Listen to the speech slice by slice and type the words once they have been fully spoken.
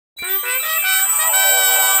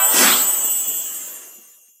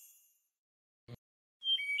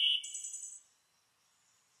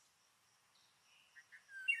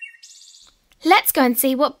Let's go and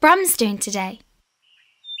see what Brum's doing today.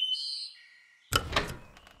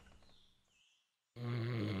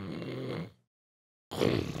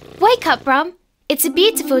 Wake up, Brum. It's a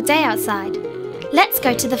beautiful day outside. Let's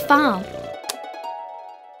go to the farm.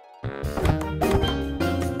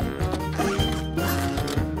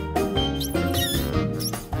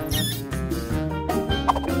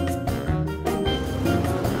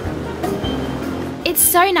 It's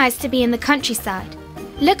so nice to be in the countryside.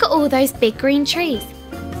 Look at all those big green trees.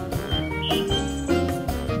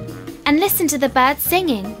 And listen to the birds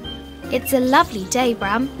singing. It's a lovely day,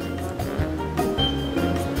 Brum.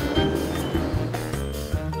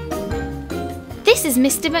 This is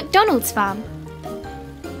Mr. MacDonald's farm.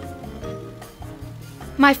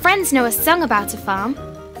 My friends know a song about a farm.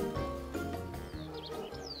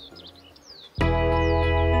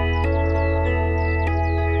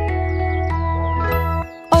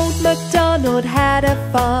 Old MacDonald had a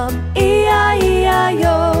farm,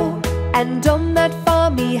 E-I-E-I-O. And on that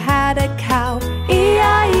farm he had a cow,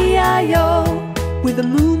 E-I-E-I-O. With a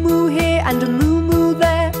moo-moo here and a moo-moo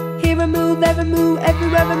there, here a moo, there a moo,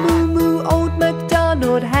 everywhere a moo-moo. Old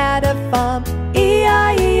MacDonald had a farm,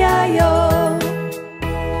 E-I-E-I-O.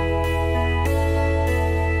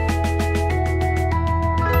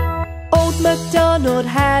 Old MacDonald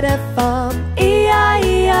had a farm,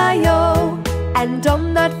 E-I-E-I-O. And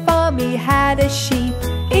on that farm he had a sheep,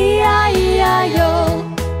 E-I-E-I-O.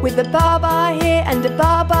 With a bar here and a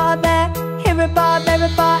bar there, here a bar, there a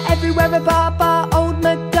bar, everywhere a bar. Old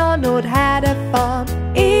MacDonald had a farm,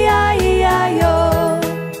 E-I-E-I-O.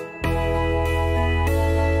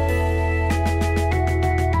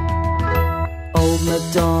 Old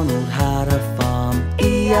MacDonald had a farm,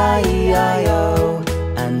 E-I-E-I-O.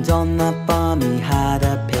 And on that farm he had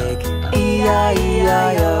a pig,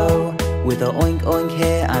 E-I-E-I-O. With a oink oink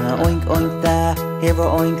here and a oink oink there, here a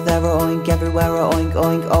oink, there a oink, everywhere a oink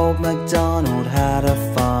oink. Old MacDonald had a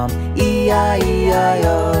farm,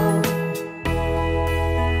 E-I-E-I-O.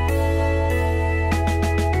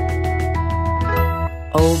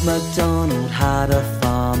 Old MacDonald had a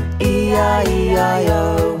farm,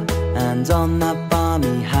 E-I-E-I-O. And on that farm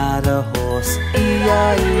he had a horse,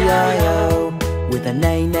 E-I-E-I-O. With a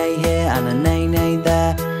neigh-neigh here and a neigh-neigh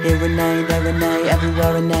there, here a neigh, there a neigh,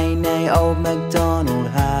 everywhere a neigh-neigh. Old MacDonald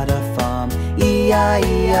had a farm,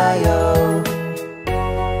 E-I-E-I-O.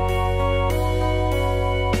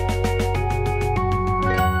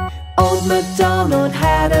 Old MacDonald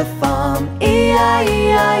had a farm,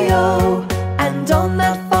 E-I-E-I-O. And on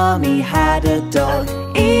that farm he had a dog,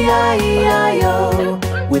 E-I-E-I-O.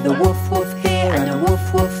 With a woof woof here and a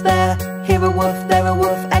woof woof there, here a woof, there a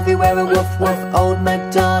woof, everywhere a woof woof. Old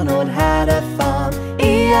MacDonald had a farm,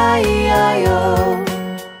 E-I-E-I-O.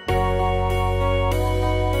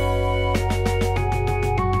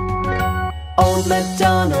 Old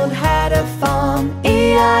MacDonald had a farm,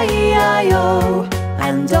 E-I-E-I-O.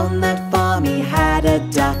 And on that farm he had a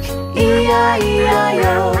duck,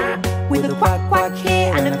 E-I-E-I-O. With a quack quack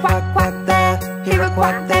here and a quack quack there, here a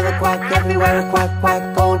quack, there a quack, everywhere a quack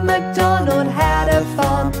quack. Old MacDonald had a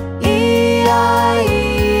farm, E-I-E-I-O.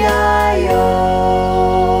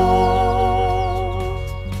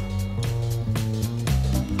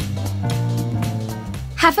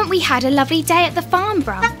 Haven't we had a lovely day at the farm,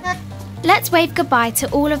 Brum? Let's wave goodbye to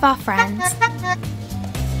all of our friends.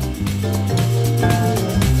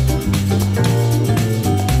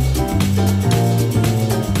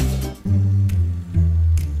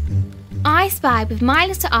 I Spy with my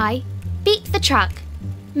little eye beeped the truck.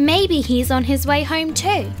 Maybe he's on his way home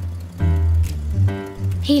too.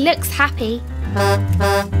 He looks happy.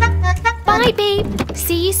 Bye, Beep.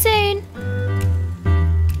 See you soon.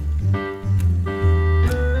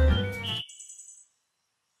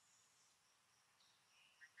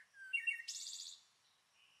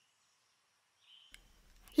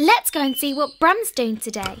 Let's go and see what Brum's doing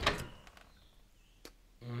today.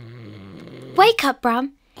 Wake up,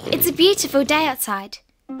 Brum. It's a beautiful day outside.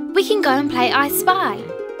 We can go and play I Spy.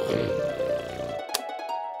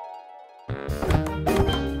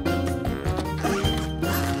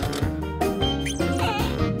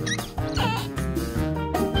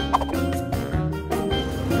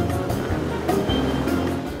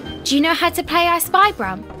 Do you know how to play I Spy,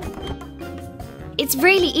 Brum? It's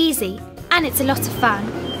really easy and it's a lot of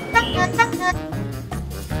fun.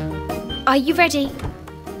 Are you ready?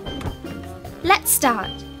 Let's start.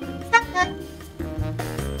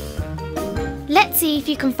 Let's see if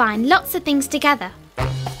you can find lots of things together.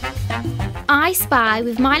 I spy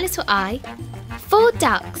with my little eye 4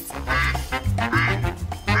 ducks.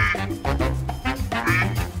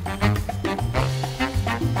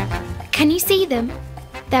 Can you see them?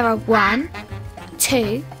 There are 1,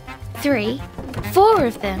 2, 3, 4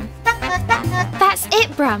 of them. That's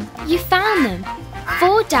it, Brum. You found them.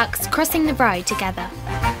 4 ducks crossing the road together.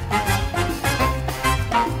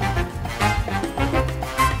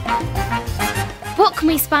 What can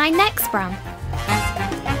we spy next, Brum?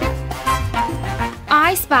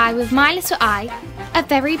 I spy with my little eye a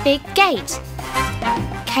very big gate.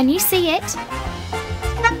 Can you see it?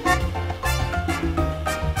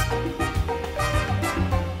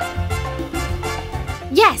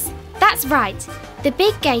 Yes, that's right. The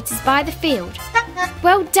big gate is by the field.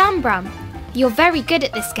 Well done, Brum. You're very good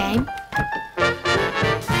at this game.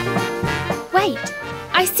 Wait,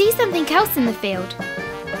 I see something else in the field.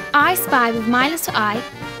 I spy with my little eye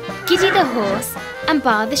Giddy the horse and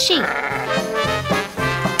Bar the sheep.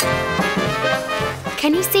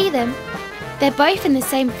 Can you see them? They're both in the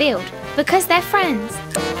same field because they're friends.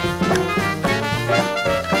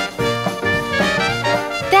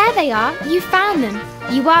 There they are, you found them.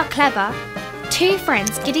 You are clever. 2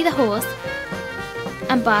 friends, Giddy the horse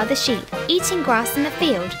and Bar the sheep, eating grass in the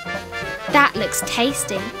field. That looks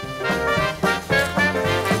tasty.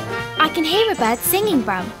 I can hear a bird singing,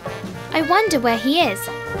 Brum. I wonder where he is.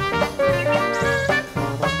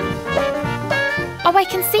 Oh, I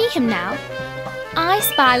can see him now. I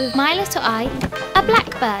spy with my little eye a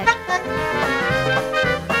blackbird.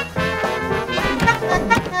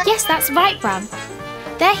 Yes, that's right, Brum.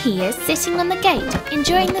 There he is, sitting on the gate,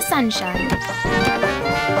 enjoying the sunshine.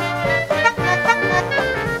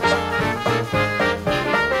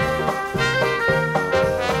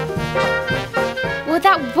 Well,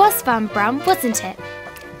 that was fun, Brum, wasn't it?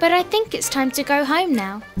 But I think it's time to go home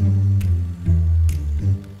now.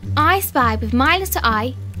 I spy with my little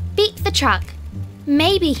eye Beep the truck.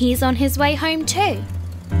 Maybe he's on his way home too.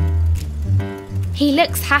 He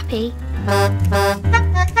looks happy.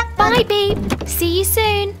 Bye, Beep. See you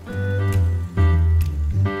soon.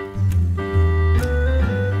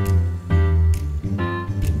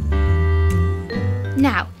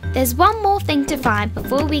 Now, there's one more thing to find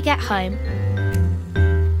before we get home.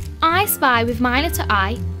 I spy with my little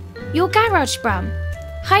eye your garage, Brum.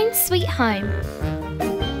 Home sweet home.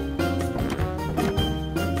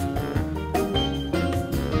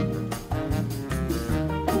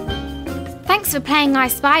 Thanks for playing I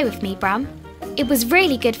Spy with me, Brum. It was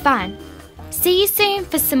really good fun. See you soon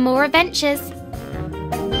for some more adventures.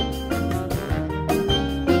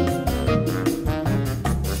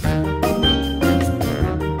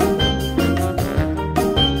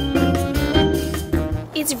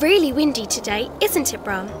 It's really windy today, isn't it,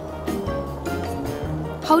 Brum?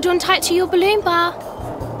 Hold on tight to your balloon bar.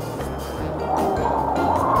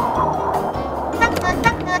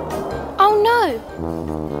 Oh no!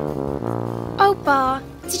 Oh, Bar,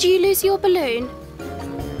 did you lose your balloon?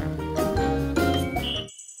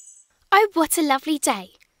 Oh, what a lovely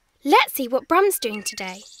day. Let's see what Brum's doing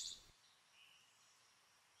today.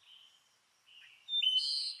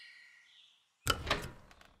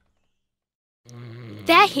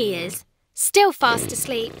 There he is, still fast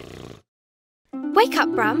asleep. Wake up,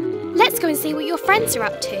 Brum. Let's go and see what your friends are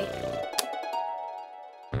up to.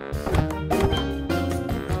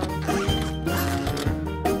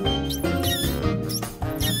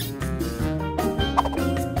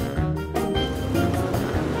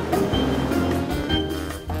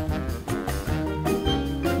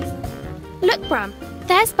 Look, Brum,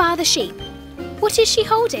 there's Bar the sheep. What is she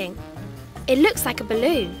holding? It looks like a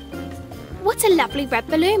balloon. What a lovely red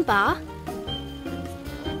balloon, Bar.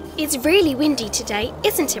 It's really windy today,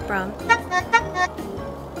 isn't it, Brum?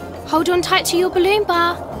 Hold on tight to your balloon,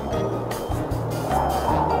 Bar.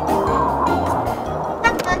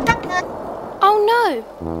 Oh no!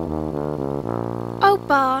 Oh,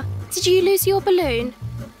 Bar, did you lose your balloon?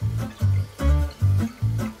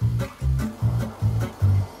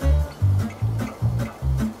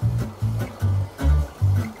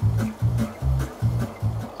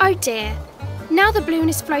 Oh dear, now the balloon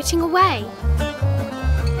is floating away.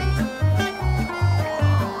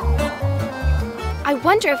 I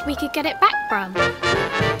wonder if we could get it back, Brum.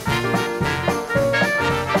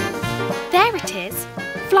 There it is,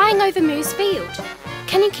 flying over Moo's field.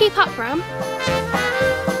 Can you keep up, Brum?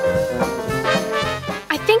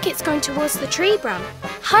 I think it's going towards the tree, Brum.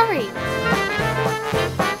 Hurry!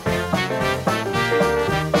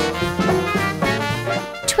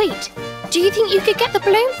 Tweet, do you think you could get the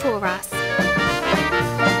balloon for us?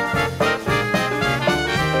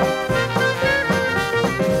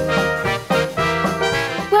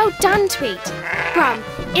 Well done, Tweet. Brum,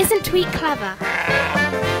 isn't Tweet clever?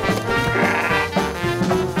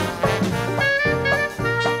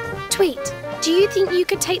 Tweet, do you think you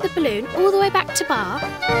could take the balloon all the way back to Bar?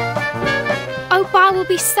 Oh Oh, Bar will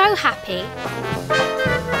be so happy.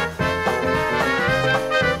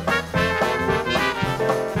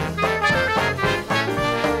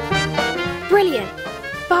 Brilliant!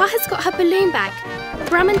 Bar has got her balloon bag.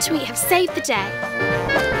 Brum and Tweet have saved the day.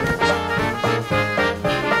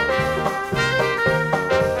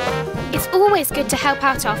 It's always good to help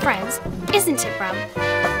out our friends, isn't it, Brum?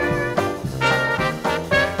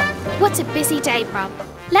 What a busy day, Brum.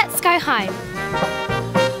 Let's go home.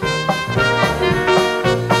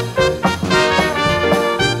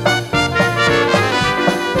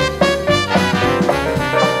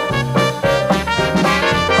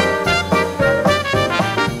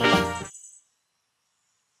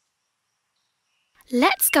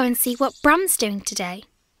 Let's go and see what Brum's doing today.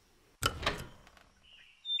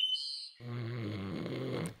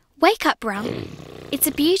 Wake up, Brum. It's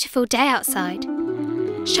a beautiful day outside.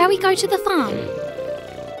 Shall we go to the farm?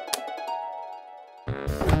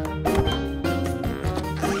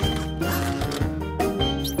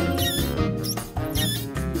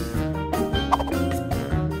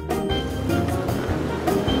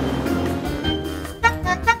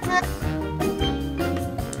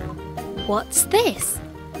 What's this?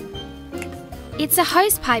 It's a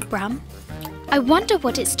hosepipe, Brum. I wonder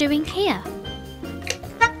what it's doing here.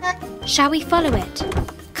 Shall we follow it?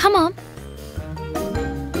 Come on.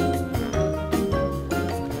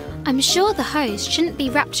 I'm sure the hose shouldn't be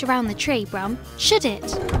wrapped around the tree, Brum, should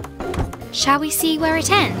it? Shall we see where it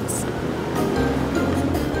ends?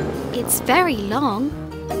 It's very long.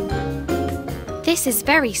 This is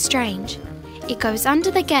very strange. It goes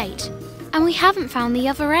under the gate, and we haven't found the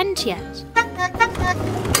other end yet.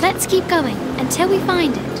 Let's keep going until we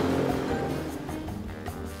find it.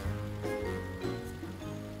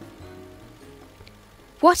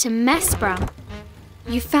 What a mess, Brum.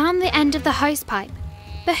 You found the end of the hosepipe,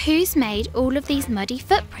 but who's made all of these muddy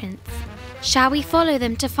footprints? Shall we follow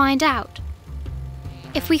them to find out?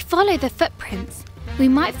 If we follow the footprints, we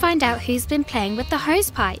might find out who's been playing with the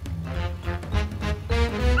hosepipe.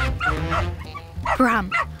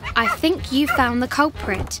 Brum, I think you found the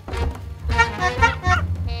culprit.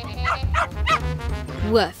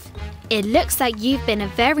 Woof, it looks like you've been a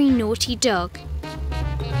very naughty dog.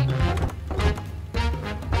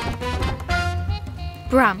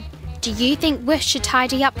 Brum, do you think Woof should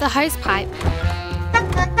tidy up the hosepipe?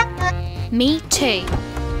 Me too.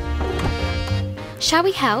 Shall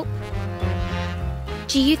we help?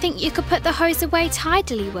 Do you think you could put the hose away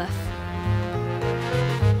tidily, Woof?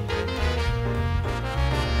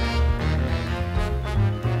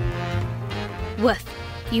 Woof,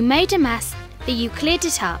 you made a mess, but you cleared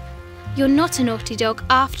it up. You're not a naughty dog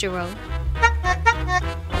after all.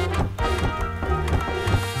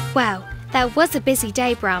 Well, that was a busy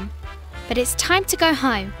day, Brum, but it's time to go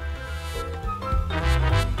home.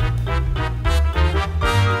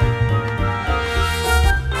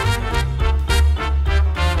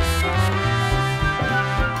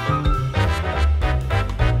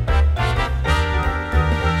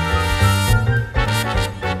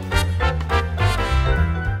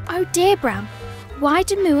 Oh dear, Brum, why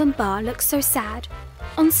do Moo and Bar look so sad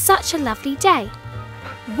on such a lovely day?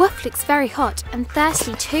 Woof looks very hot and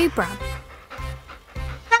thirsty too, Brum.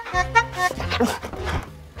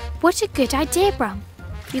 What a good idea, Brum.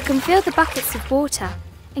 You can fill the buckets with water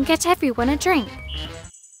and get everyone a drink.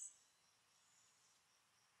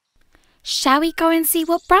 Shall we go and see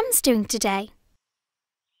what Brum's doing today?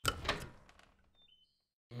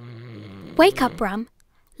 Wake up, Brum.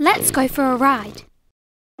 Let's go for a ride.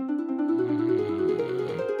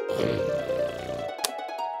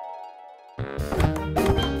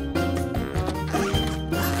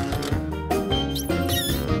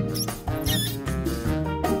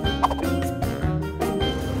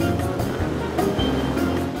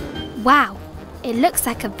 Wow, it looks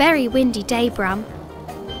like a very windy day, Brum.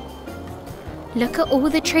 Look at all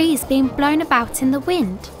the trees being blown about in the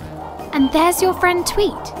wind. And there's your friend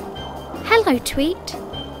Tweet. Hello, Tweet.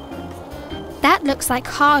 That looks like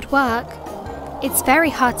hard work. It's very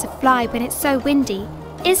hard to fly when it's so windy,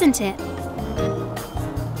 isn't it?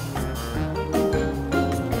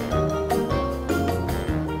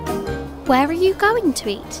 Where are you going,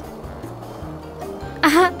 Tweet?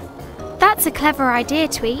 That's a clever idea,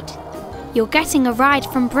 Tweet. You're getting a ride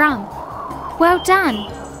from Brum. Well done.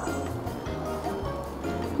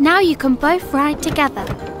 Now you can both ride together.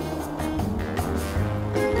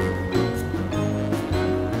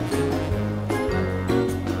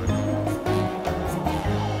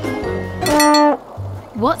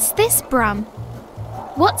 What's this, Brum?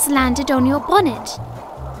 What's landed on your bonnet?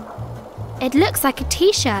 It looks like a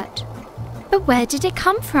t-shirt. But where did it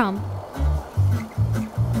come from?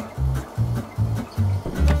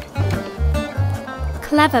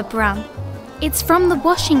 clever, Brum. It's from the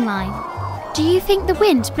washing line. Do you think the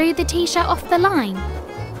wind blew the t-shirt off the line?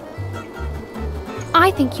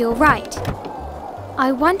 I think you're right.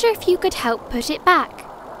 I wonder if you could help put it back.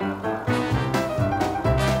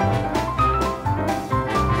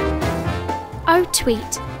 Oh,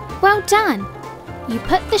 Tweet, well done. You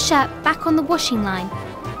put the shirt back on the washing line.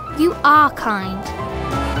 You are kind.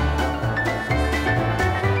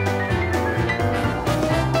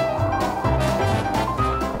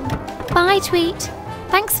 Bye, Tweet.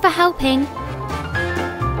 Thanks for helping.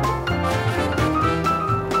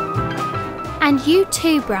 And you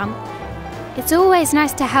too, Brum. It's always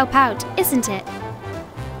nice to help out, isn't it?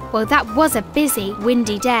 Well, that was a busy,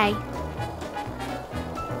 windy day.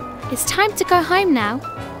 It's time to go home now.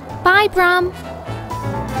 Bye, Brum.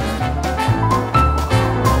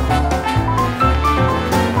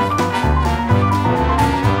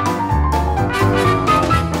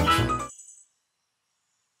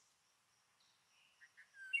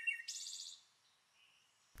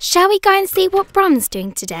 Shall we go and see what Brum's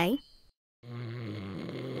doing today?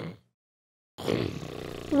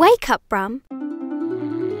 Wake up, Brum.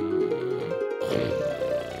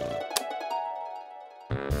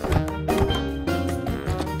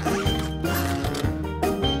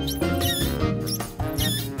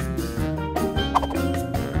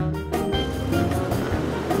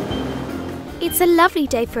 It's a lovely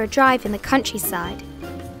day for a drive in the countryside.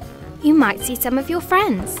 You might see some of your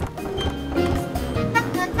friends.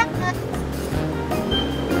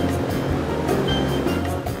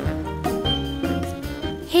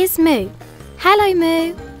 Here's Moo. Hello,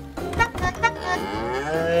 Moo.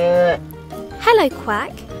 Hello,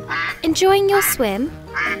 Quack. Enjoying your swim?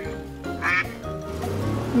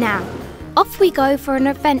 Now, off we go for an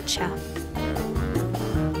adventure.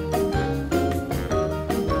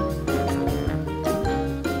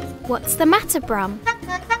 What's the matter, Brum?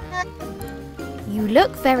 You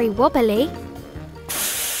look very wobbly.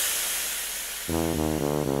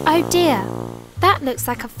 Oh dear, that looks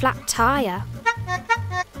like a flat tyre.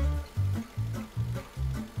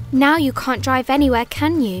 Now you can't drive anywhere,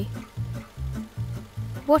 can you?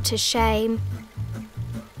 What a shame.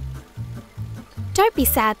 Don't be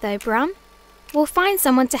sad though, Brum. We'll find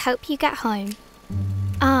someone to help you get home.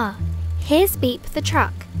 Ah, here's Beep the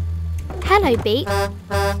truck. Hello, Beep.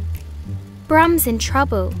 Brum's in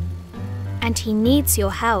trouble, and he needs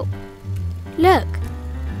your help. Look,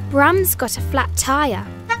 Brum's got a flat tyre.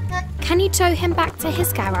 Can you tow him back to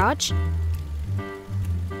his garage?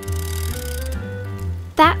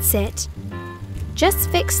 That's it.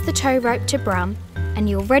 Just fix the tow rope to Brum and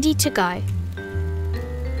you're ready to go.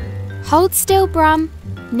 Hold still, Brum.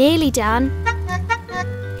 Nearly done.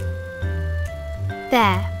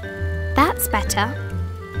 There. That's better.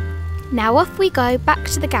 Now off we go back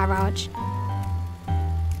to the garage.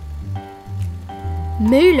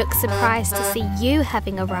 Moo looks surprised to see you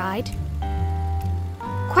having a ride.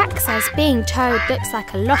 Quack says being towed looks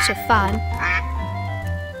like a lot of fun.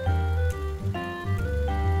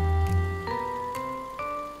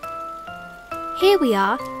 Here we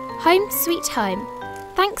are, home sweet home.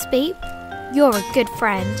 Thanks, Beep. You're a good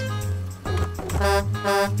friend.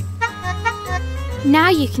 Now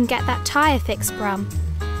you can get that tyre fixed, Brum.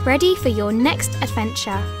 Ready for your next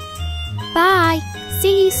adventure. Bye.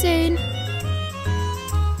 See you soon.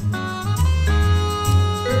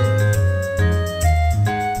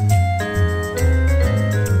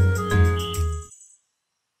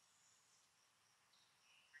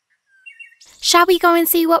 Shall we go and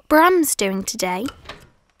see what Brum's doing today?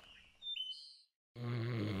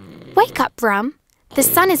 Wake up, Brum. The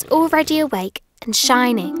sun is already awake and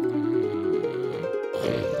shining.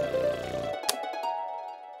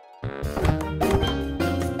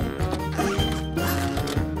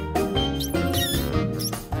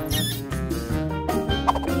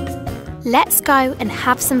 Let's go and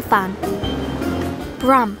have some fun.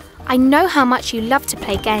 Brum, I know how much you love to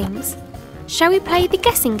play games. Shall we play the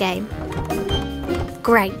guessing game?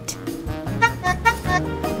 Great.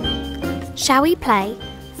 Shall we play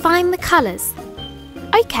Find the Colours?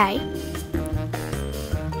 Okay.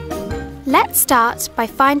 Let's start by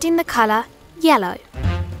finding the colour yellow.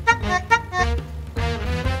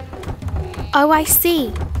 Oh, I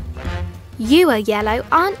see. You are yellow,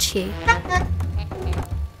 aren't you?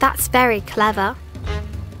 That's very clever.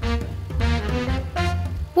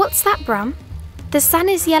 What's that, Brum? The sun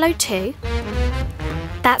is yellow too?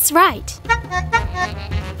 That's right.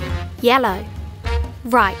 Yellow.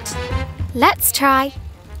 Right. Let's try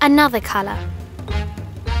another colour.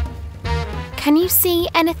 Can you see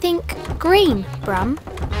anything green, Brum?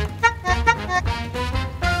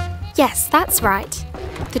 Yes, that's right.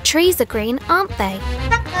 The trees are green, aren't they?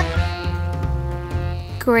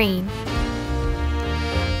 Green.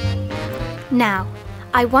 Now,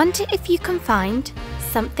 I wonder if you can find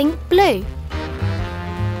something blue.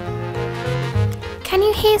 Can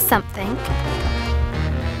you hear something?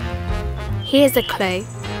 Here's a clue.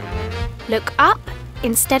 Look up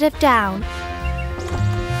instead of down.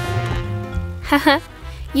 Haha,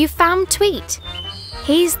 you found Tweet.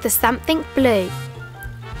 He's the something blue.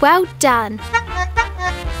 Well done.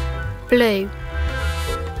 Blue.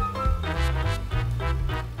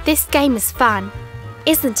 This game is fun,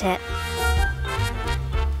 isn't it?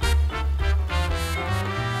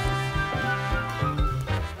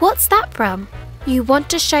 What's that, Brum? You want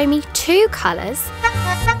to show me 2 colours?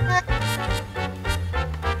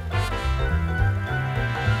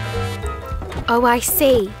 Oh, I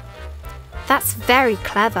see. That's very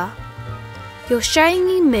clever. You're showing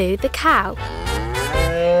me Moo the cow,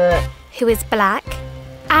 who is black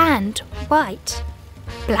and white.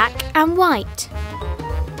 Black and white.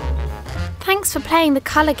 Thanks for playing the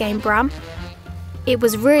colour game, Brum. It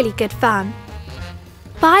was really good fun.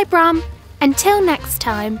 Bye, Brum. Until next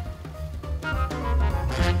time.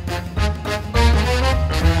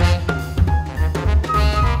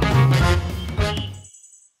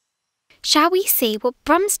 Shall we see what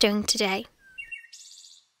Brum's doing today?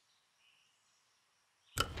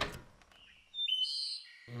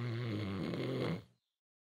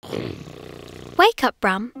 Wake up,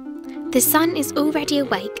 Brum. The sun is already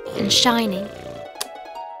awake and shining.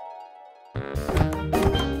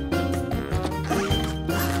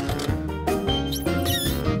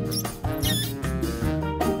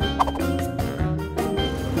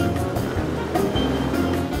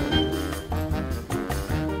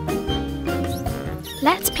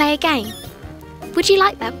 Let's play a game. Would you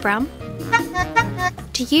like that, Brum?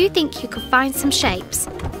 Do you think you can find some shapes?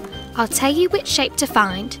 I'll tell you which shape to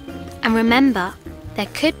find, and remember, there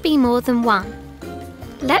could be more than one.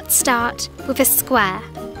 Let's start with a square.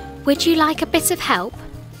 Would you like a bit of help?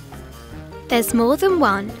 There's more than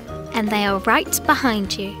one, and they are right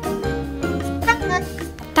behind you.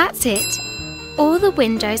 That's it. All the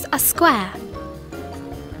windows are square.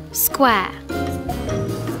 Square.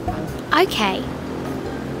 Okay.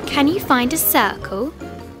 Can you find a circle?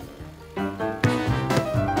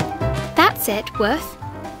 That's it, Woof.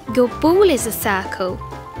 Your ball is a circle.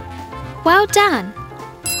 Well done.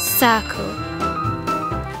 Circle.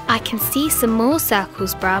 I can see some more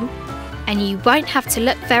circles, Brum, and you won't have to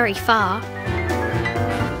look very far.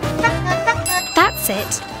 That's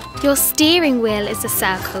it. Your steering wheel is a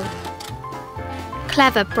circle.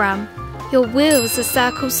 Clever, Brum. Your wheels are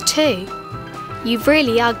circles too. You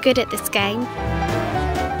really are good at this game.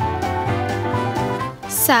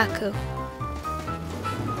 Circle.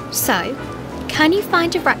 So, can you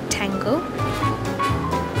find a rectangle?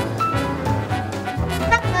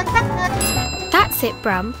 That's it,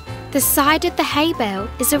 Brum. The side of the hay bale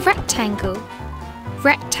is a rectangle.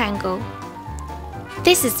 Rectangle.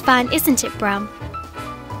 This is fun, isn't it, Brum?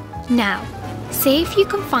 Now, see if you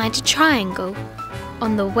can find a triangle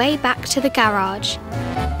on the way back to the garage.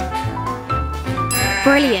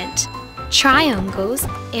 Brilliant! Triangles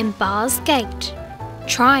in Bar's gate.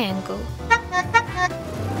 Triangle.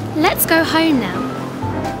 Let's go home now.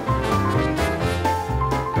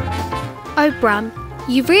 Oh, Brum,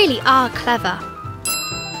 you really are clever.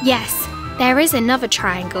 Yes, there is another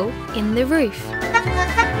triangle in the roof.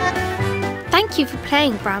 Thank you for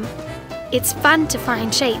playing, Brum. It's fun to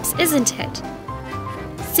find shapes, isn't it?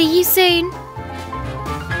 See you soon.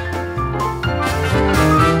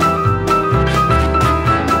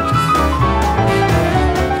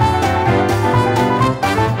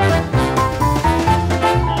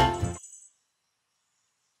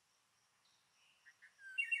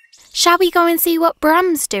 Shall we go and see what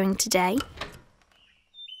Brum's doing today?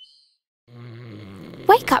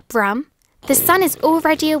 Wake up, Brum. The sun is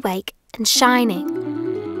already awake and shining.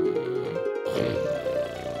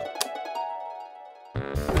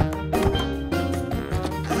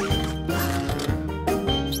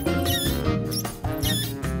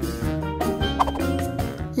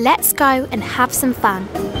 Let's go and have some fun.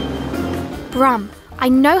 Brum, I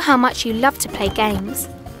know how much you love to play games.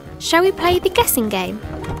 Shall we play the guessing game?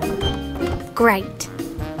 Great.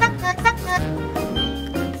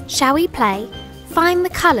 Shall we play Find the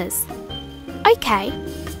Colours? Okay.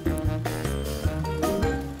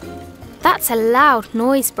 That's a loud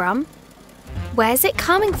noise, Brum. Where's it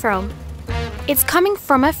coming from? It's coming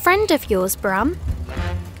from a friend of yours, Brum.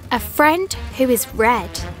 A friend who is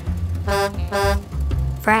red.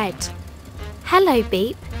 Red. Hello,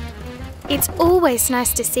 Beep. It's always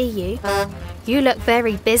nice to see you. You look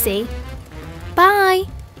very busy. Bye.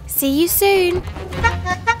 See you soon.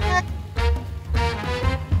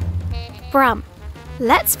 Brum,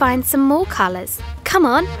 let's find some more colours. Come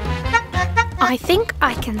on. I think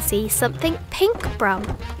I can see something pink, Brum.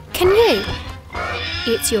 Can you?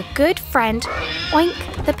 It's your good friend,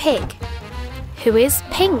 Oink the pig, who is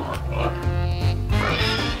pink.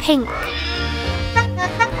 Pink.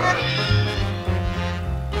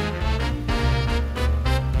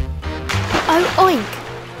 Oh, Oink!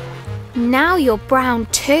 Now you're brown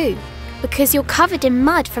too, because you're covered in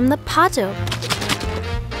mud from the puddle.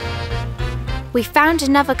 We found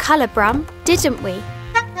another colour, Brum, didn't we?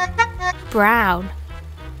 Brown.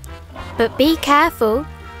 But be careful,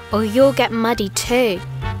 or you'll get muddy too.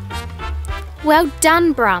 Well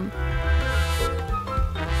done, Brum.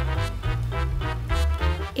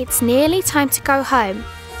 It's nearly time to go home,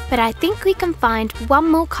 but I think we can find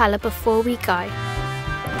one more colour before we go.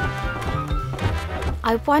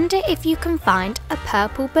 I wonder if you can find a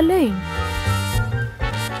purple balloon.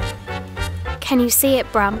 Can you see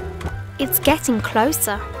it, Brum? It's getting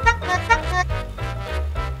closer.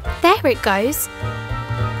 There it goes.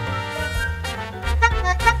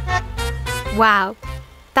 Wow,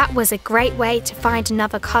 that was a great way to find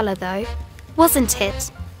another colour though, wasn't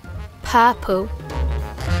it? Purple.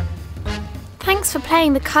 Thanks for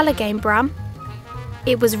playing the colour game, Brum.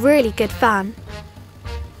 It was really good fun.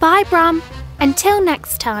 Bye, Brum. Until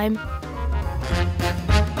next time.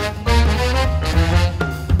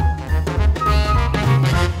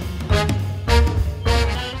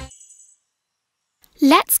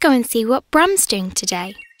 Let's go and see what Brum's doing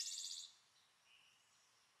today.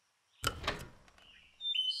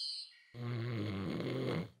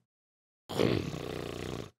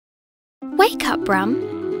 Wake up,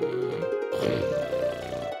 Brum.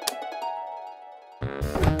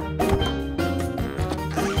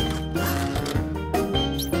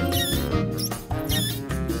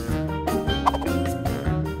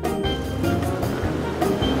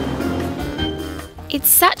 It's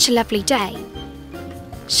such a lovely day.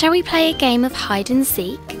 Shall we play a game of hide and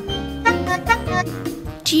seek?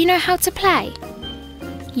 Do you know how to play?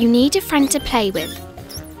 You need a friend to play with.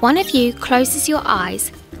 One of you closes your eyes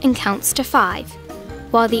and counts to 5,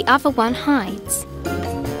 while the other one hides.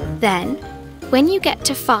 Then, when you get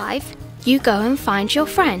to 5, you go and find your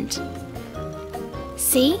friend.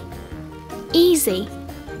 See? Easy.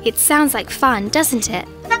 It sounds like fun, doesn't it?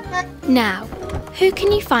 Now, who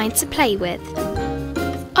can you find to play with?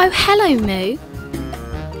 Oh, hello, Moo.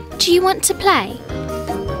 Do you want to play?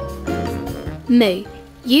 Moo,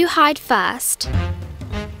 you hide first.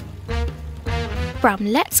 Brum,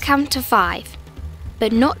 let's count to 5,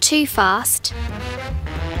 but not too fast.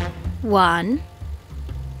 1,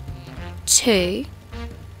 2,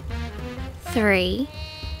 3,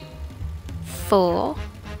 4,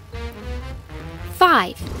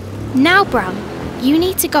 5. Now, Brum, you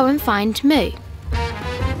need to go and find Moo.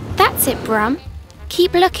 That's it, Brum.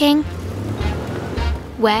 Keep looking.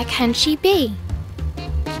 Where can she be?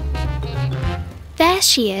 There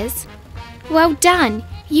she is. Well done,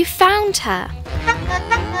 you found her.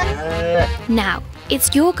 Now,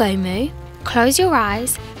 it's your go, Moo. Close your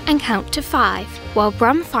eyes and count to 5 while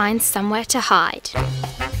Brum finds somewhere to hide.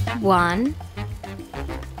 1,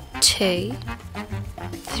 2,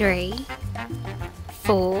 3,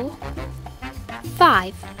 4,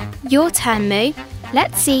 5. Your turn, Moo.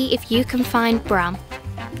 Let's see if you can find Brum.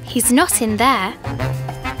 He's not in there.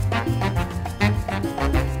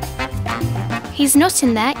 He's not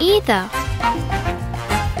in there either.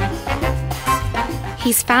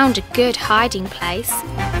 He's found a good hiding place.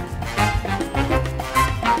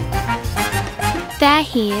 There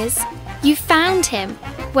he is. You found him.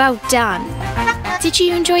 Well done. Did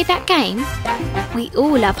you enjoy that game? We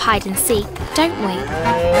all love hide and seek, don't we?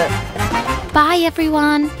 Bye,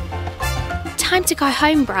 everyone. Time to go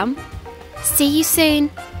home, Brum. See you soon.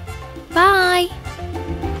 Bye.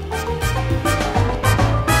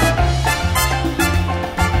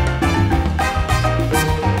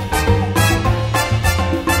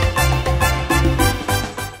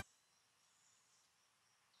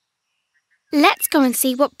 Let's go and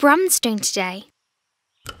see what Brum's doing today.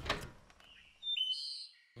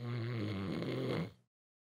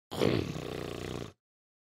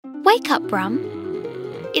 Wake up, Brum.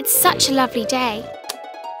 It's such a lovely day.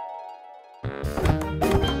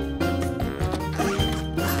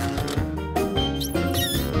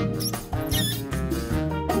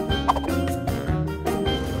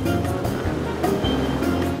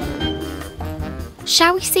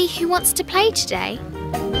 Shall we see who wants to play today?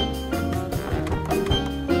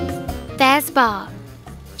 There's Bar.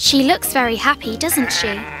 She looks very happy, doesn't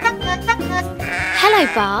she? Hello,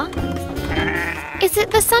 Bar. Is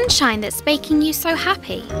it the sunshine that's making you so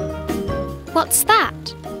happy? What's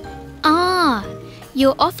that? Ah,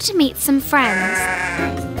 you're off to meet some friends.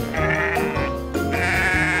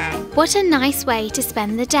 What a nice way to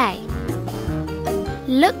spend the day.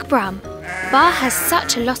 Look, Brum, Bar has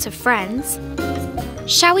such a lot of friends.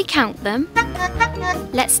 Shall we count them?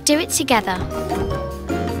 Let's do it together.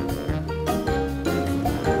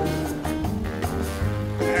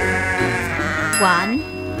 1,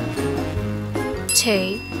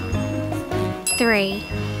 2, 3,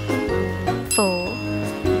 4,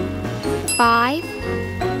 5,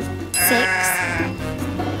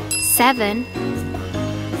 6, 7,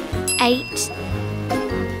 8,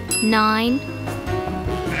 9,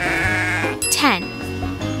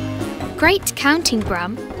 10. Great counting,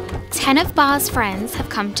 Brum. 10 of Bar's friends have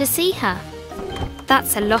come to see her.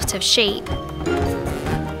 That's a lot of sheep.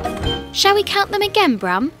 Shall we count them again,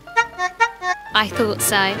 Brum? I thought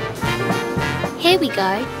so. Here we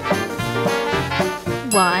go.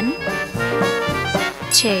 1,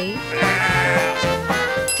 2,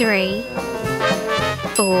 3,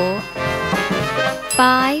 4,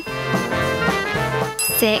 5,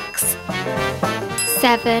 6,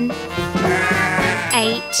 7,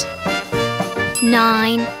 8,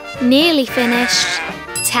 9, nearly finished,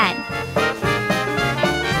 10.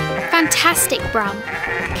 Fantastic, Brum.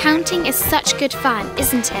 Counting is such good fun,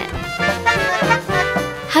 isn't it?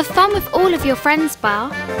 Have fun with all of your friends, Bar.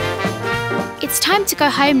 It's time to go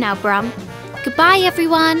home now, Brum. Goodbye,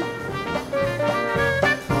 everyone.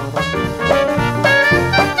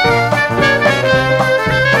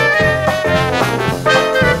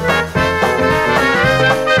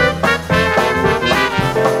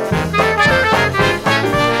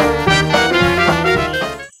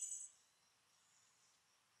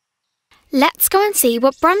 Let's go and see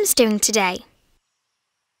what Brum's doing today.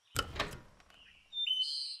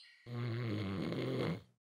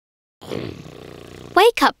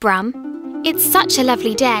 Wake up, Brum. It's such a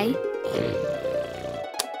lovely day.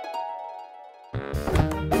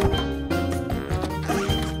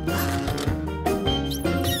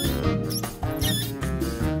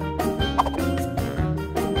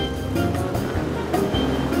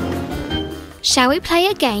 Shall we play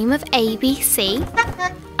a game of ABC?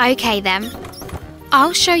 Okay then.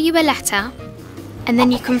 I'll show you a letter, and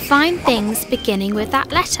then you can find things beginning with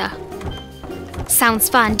that letter. Sounds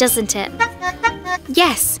fun, doesn't it?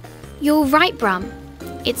 Yes, you're right, Brum.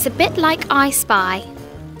 It's a bit like I Spy.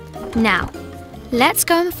 Now, let's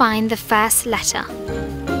go and find the first letter.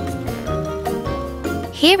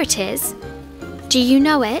 Here it is. Do you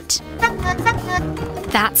know it?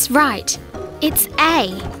 That's right. It's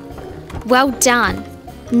A. Well done.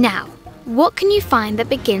 Now, what can you find that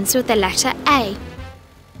begins with the letter A?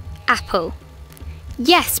 Apple.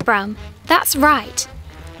 Yes, Brum, that's right.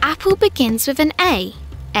 Apple begins with an A.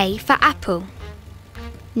 A for apple.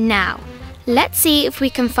 Now, let's see if we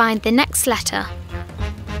can find the next letter.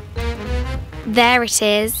 There it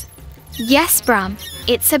is. Yes, Brum,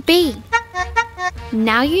 it's a B.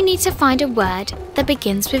 Now you need to find a word that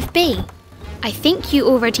begins with B. I think you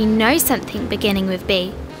already know something beginning with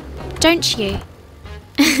B, don't you?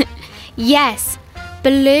 Yes,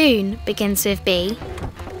 balloon begins with B.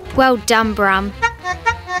 Well done, Brum.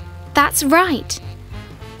 That's right.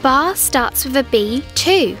 Bar starts with a B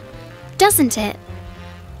too, doesn't it?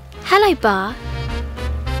 Hello, Bar.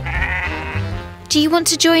 Do you want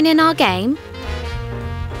to join in our game?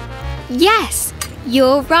 Yes,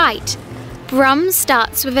 you're right. Brum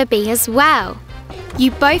starts with a B as well.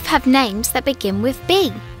 You both have names that begin with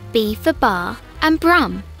B. B for Bar and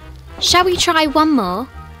Brum. Shall we try one more?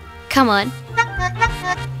 Come on.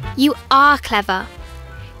 You are clever.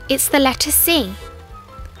 It's the letter C.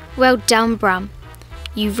 Well done, Brum.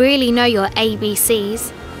 You really know your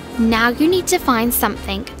ABCs. Now you need to find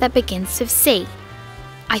something that begins with C.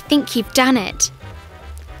 I think you've done it.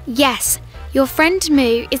 Yes, your friend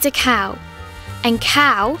Moo is a cow. And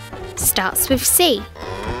cow starts with C.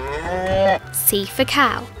 C for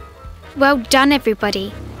cow. Well done,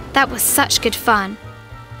 everybody. That was such good fun.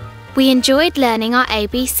 We enjoyed learning our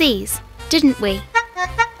ABCs, didn't we?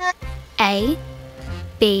 A,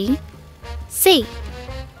 B, C.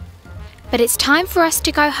 But it's time for us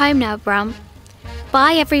to go home now, Brum.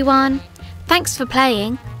 Bye, everyone. Thanks for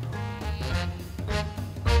playing.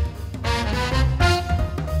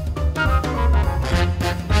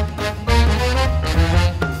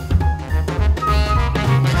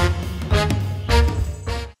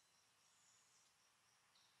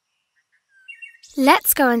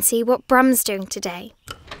 Let's go and see what Brum's doing today.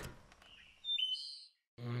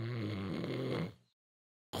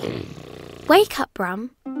 Wake up,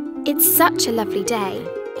 Brum. It's such a lovely day.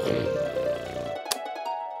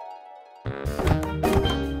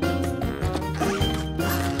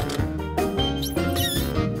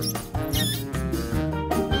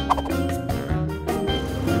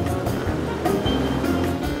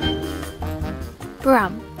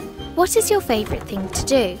 What is your favourite thing to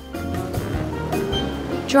do?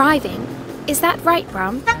 Driving? Is that right,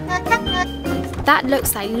 Brum? That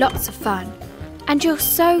looks like lots of fun, and you're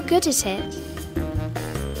so good at it.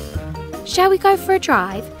 Shall we go for a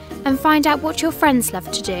drive and find out what your friends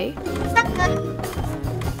love to do?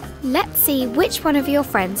 Let's see which one of your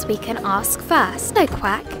friends we can ask first. Hello,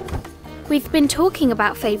 Quack. We've been talking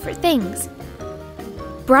about favourite things.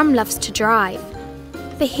 Brum loves to drive,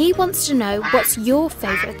 but he wants to know what's your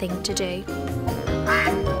favourite thing to do.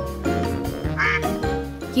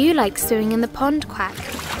 You like swimming in the pond, Quack.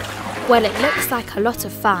 Well, it looks like a lot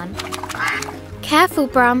of fun. Careful,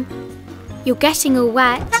 Brum. You're getting all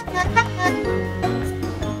wet.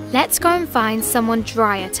 Let's go and find someone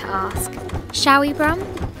drier to ask. Shall we, Brum?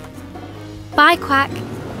 Bye, Quack.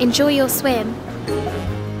 Enjoy your swim.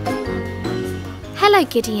 Hello,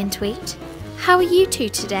 Giddy and Tweet. How are you two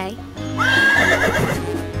today?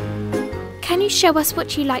 Can you show us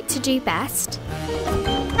what you like to do best?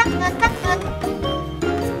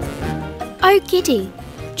 Oh, Giddy,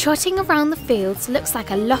 trotting around the fields looks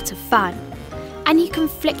like a lot of fun. And you can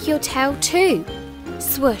flick your tail too.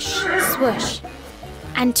 Swoosh, swoosh.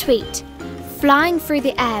 And Tweet, flying through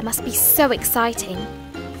the air must be so exciting.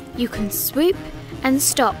 You can swoop and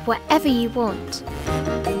stop wherever you want.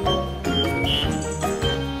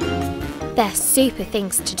 They're super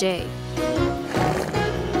things to do.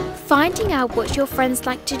 Finding out what your friends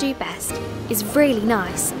like to do best is really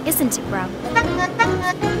nice, isn't it, Brum?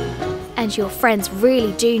 And your friends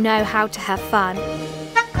really do know how to have fun.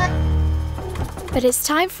 But it's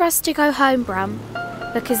time for us to go home, Brum,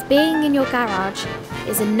 because being in your garage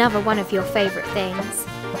is another one of your favourite things.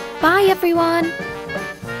 Bye, everyone!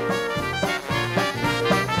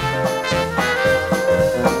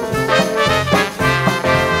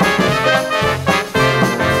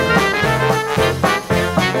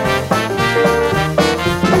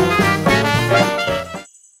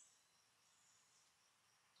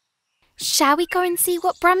 Shall we go and see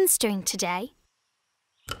what Brum's doing today?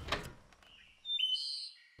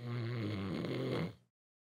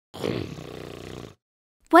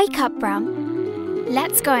 Wake up, Brum.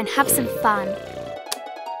 Let's go and have some fun.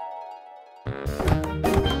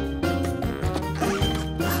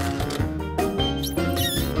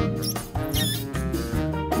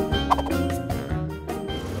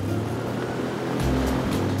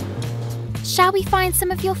 Shall we find some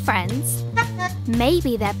of your friends?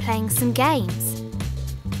 Maybe they're playing some games.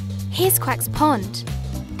 Here's Quack's pond.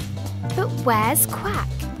 But where's Quack?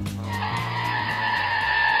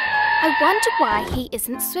 I wonder why he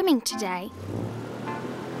isn't swimming today.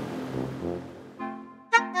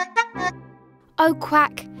 Oh,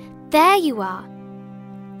 Quack, there you are.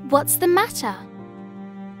 What's the matter?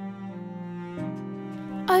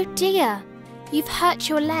 Oh dear, you've hurt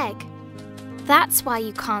your leg. That's why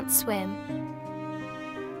you can't swim.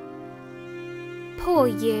 Poor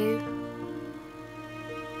you.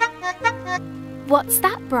 What's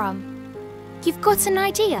that, Brum? You've got an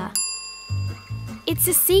idea? It's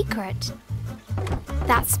a secret.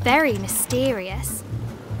 That's very mysterious.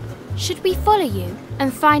 Should we follow you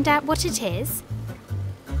and find out what it is?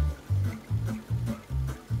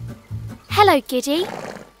 Hello, Giddy.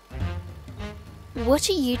 What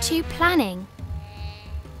are you two planning?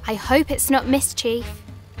 I hope it's not mischief.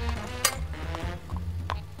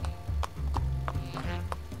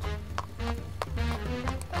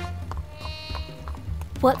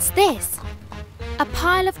 What's this? A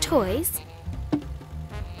pile of toys?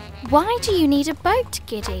 Why do you need a boat,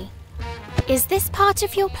 Giddy? Is this part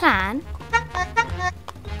of your plan?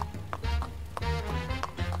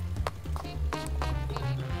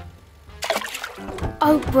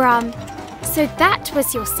 Oh, Brum, so that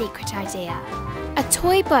was your secret idea. A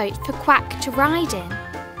toy boat for Quack to ride in.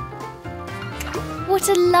 What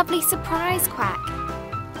a lovely surprise, Quack.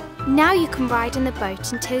 Now you can ride in the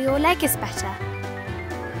boat until your leg is better.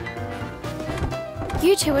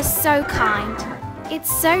 You two are so kind. It's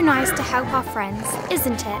so nice to help our friends,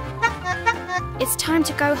 isn't it? It's time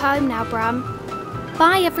to go home now, Brum.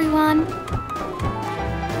 Bye, everyone.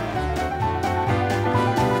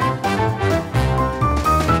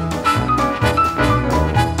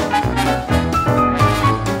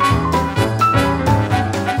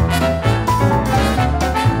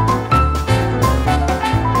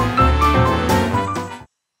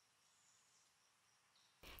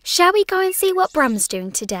 Shall we go and see what Brum's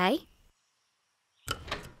doing today?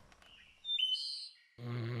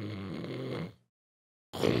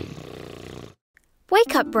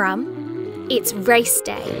 Wake up, Brum. It's race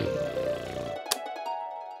day.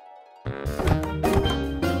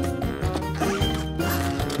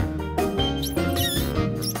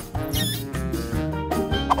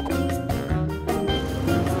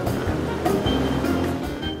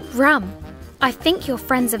 Brum, I think your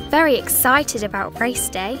friends are very excited about race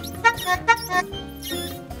day.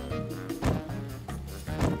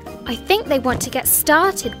 I think they want to get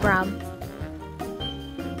started, Brum.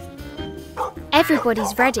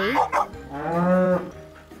 Everybody's ready.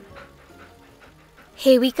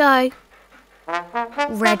 Here we go.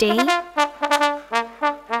 Ready,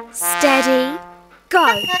 steady,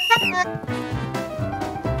 go!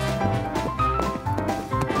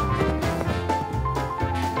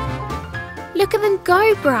 Look at them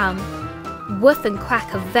go, Brum. Woof and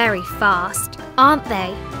Quack are very fast, aren't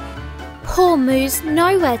they? Poor Moo's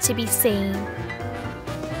nowhere to be seen.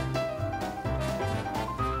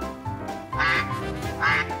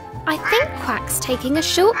 I think Quack's taking a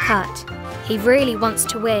shortcut. He really wants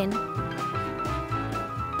to win.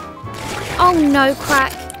 Oh no,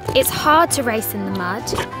 Quack. It's hard to race in the mud.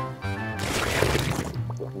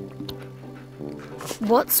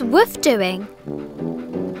 What's Woof doing?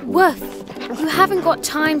 Woof, you haven't got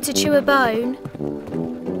time to chew a bone.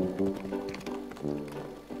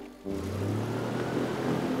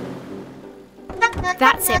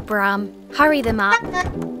 That's it, Brum. Hurry them up.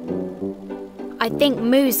 I think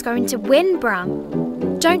Moo's going to win,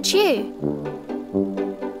 Brum. Don't you?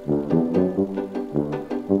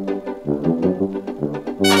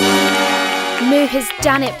 Moo has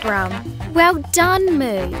done it, Brum. Well done,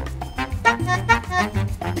 Moo.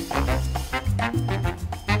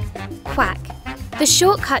 Quack, the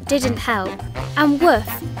shortcut didn't help, and Woof,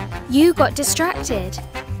 you got distracted.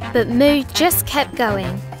 But Moo just kept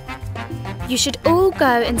going. You should all go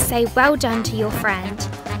and say well done to your friend.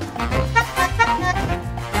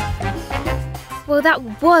 Well, that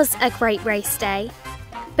was a great race day.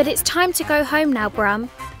 But it's time to go home now, Brum.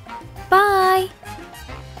 Bye!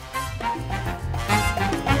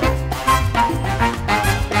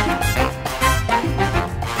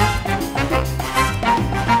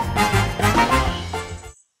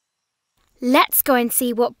 Let's go and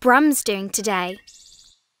see what Brum's doing today.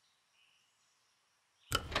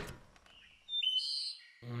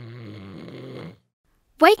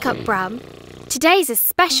 Wake up, Brum. Today's a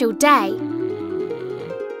special day.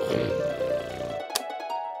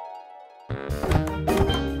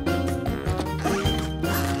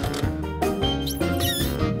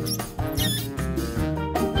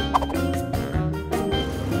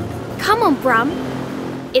 Come on, Brum.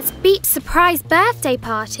 It's Beep's surprise birthday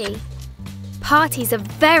party. Parties are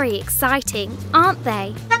very exciting, aren't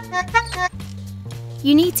they?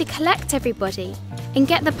 You need to collect everybody and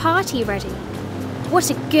get the party ready. What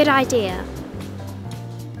a good idea.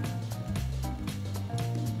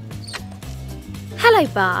 Hello,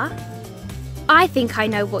 Bar. I think I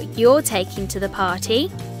know what you're taking to the party.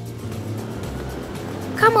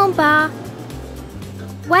 Come on, Bar.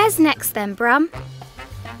 Where's next then, Brum?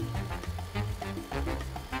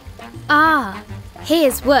 Ah,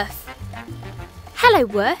 here's Woof. Hello,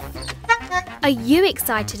 Woof. Are you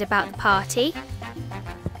excited about the party?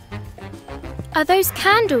 Are those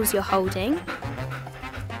candles you're holding?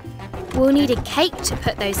 We'll need a cake to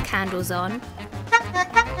put those candles on.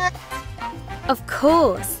 Of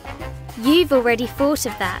course. You've already thought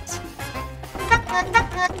of that.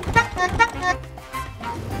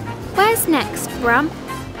 Where's next, Brum?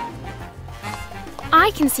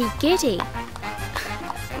 I can see Giddy.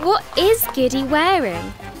 What is Giddy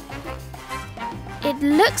wearing? It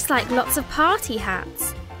looks like lots of party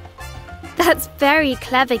hats. That's very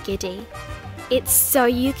clever, Giddy. It's so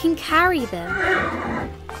you can carry them.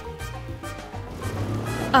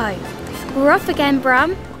 Oh, we're off again,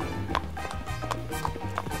 Brum.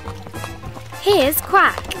 Here's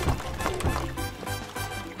Quack.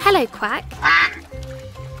 Hello, Quack.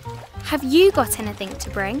 Have you got anything to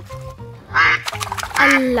bring?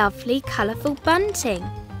 A lovely colourful bunting.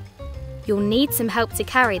 You'll need some help to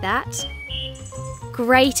carry that.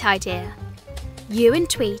 Great idea. You and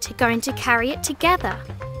Tweet are going to carry it together.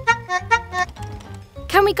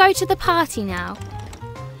 Can we go to the party now?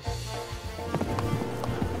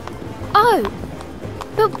 Oh,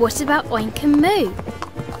 but what about Oink and Moo?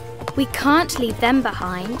 We can't leave them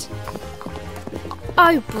behind.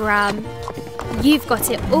 Oh, Brum, you've got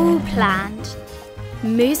it all planned.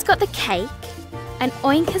 Moo's got the cake and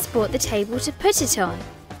Oink has brought the table to put it on.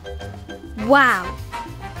 Wow,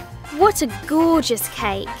 what a gorgeous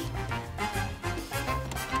cake.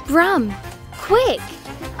 Brum, quick!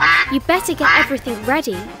 You better get everything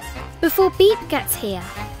ready before Beep gets here.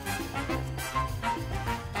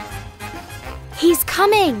 He's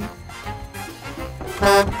coming!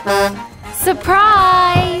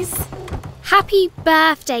 Surprise! Happy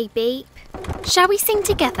birthday, Beep. Shall we sing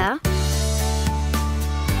together?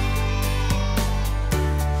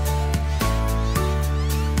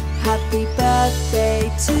 Happy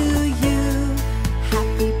birthday to you.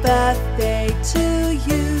 Happy birthday to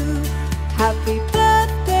you. Happy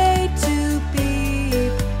birthday to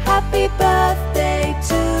Beep. Happy birthday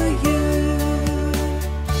to you.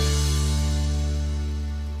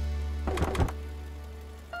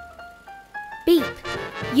 Beep,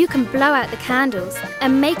 you can blow out the candles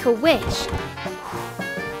and make a wish.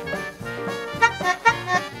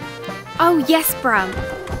 Oh yes, Brum.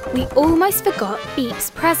 We almost forgot Beep's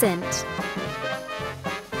present.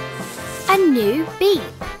 A new Beep.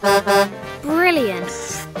 Brilliant.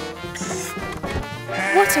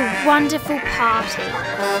 What a wonderful party.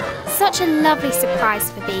 Such a lovely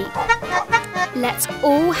surprise for Beep. Let's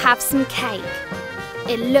all have some cake.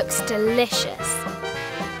 It looks delicious.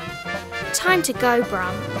 Time to go,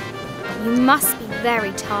 Brum. You must be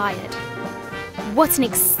very tired. What an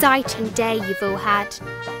exciting day you've all had.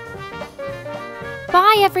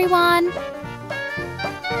 Bye, everyone.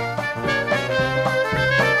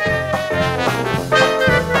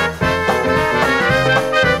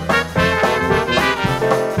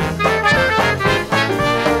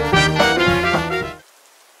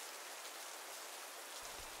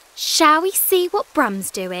 Shall we see what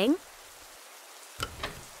Brum's doing?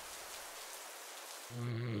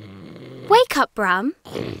 Wake up, Brum.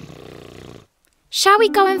 Shall we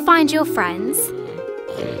go and find your friends?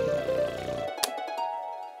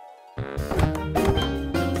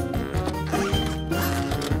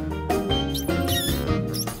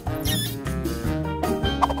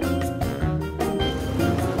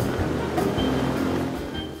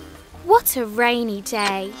 What a rainy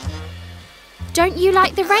day. Don't you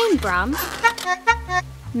like the rain, Brum?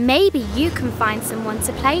 Maybe you can find someone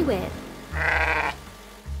to play with.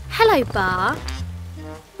 Hello, Bar.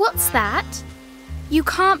 What's that? You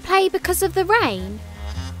can't play because of the rain?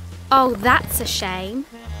 Oh, that's a shame.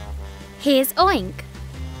 Here's Oink.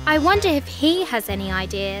 I wonder if he has any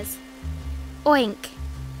ideas. Oink.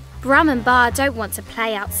 Brum and Bar don't want to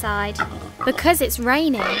play outside because it's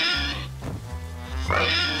raining.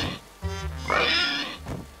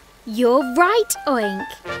 You're right, Oink.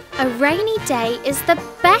 A rainy day is the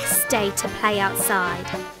best day to play outside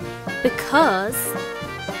because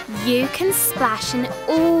you can splash in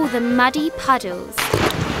all the muddy puddles.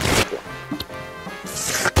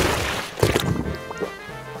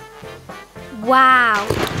 Wow,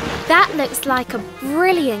 that looks like a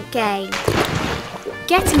brilliant game.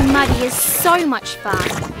 Getting muddy is so much fun.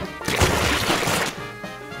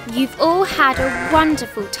 You've all had a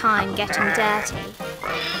wonderful time getting dirty.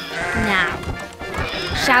 Now,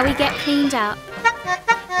 shall we get cleaned up?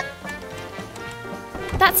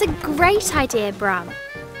 That's a great idea, Brum.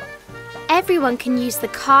 Everyone can use the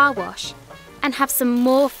car wash and have some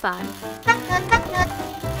more fun.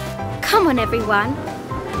 Come on, everyone.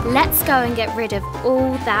 Let's go and get rid of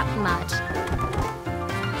all that mud.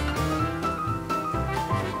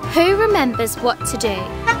 Who remembers what to do?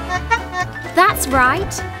 That's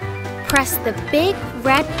right. Press the big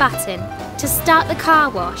red button to start the car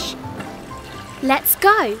wash. Let's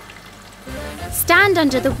go. Stand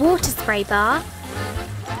under the water spray bar.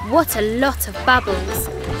 What a lot of bubbles.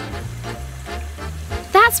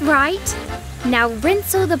 That's right. Now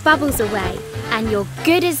rinse all the bubbles away and you're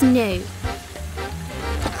good as new.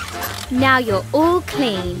 Now you're all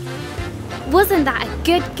clean. Wasn't that a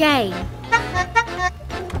good game?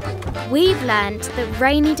 We've learned that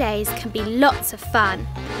rainy days can be lots of fun.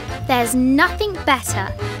 There's nothing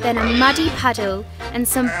better than a muddy puddle and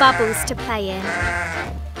some bubbles to play in.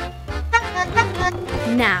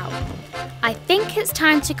 Now, I think it's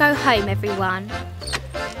time to go home, everyone.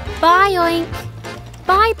 Bye, Oink.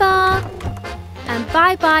 Bye, Bar. And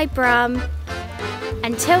bye-bye, Brum.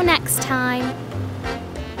 Until next time.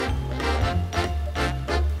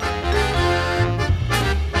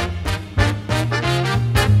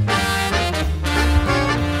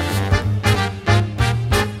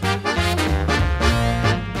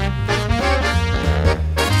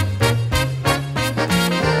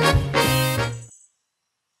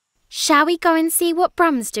 Shall we go and see what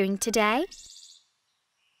Brum's doing today?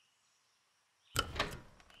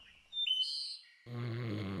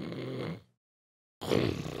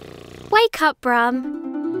 Wake up, Brum.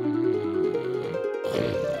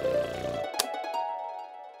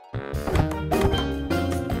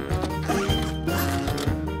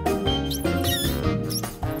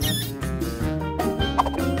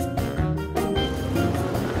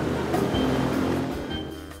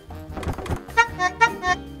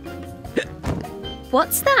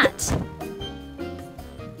 What's that?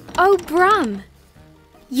 Oh, Brum,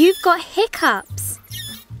 you've got hiccups.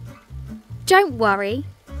 Don't worry,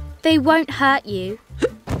 they won't hurt you.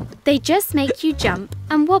 They just make you jump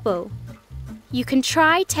and wobble. you can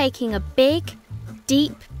try taking a big,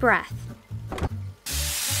 deep breath.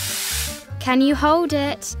 Can you hold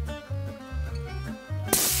it?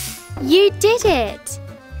 You did it!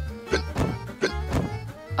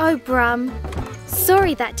 Oh, Brum,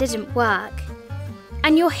 sorry that didn't work.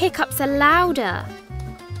 And your hiccups are louder.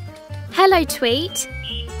 Hello, Tweet.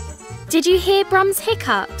 Did you hear Brum's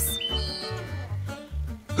hiccups?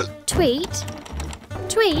 Tweet?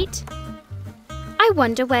 Tweet? I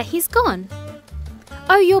wonder where he's gone.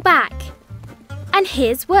 Oh, you're back. And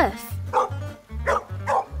here's Woof.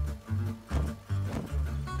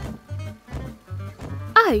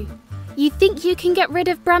 Oh, you think you can get rid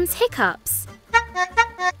of Brum's hiccups?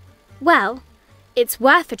 Well, it's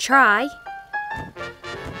worth a try.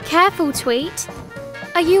 Careful, Tweet.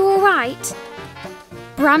 Are you all right?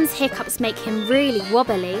 Brum's hiccups make him really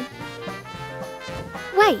wobbly.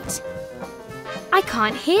 Wait, I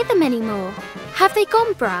can't hear them anymore. Have they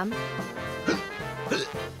gone, Brum?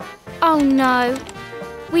 Oh no,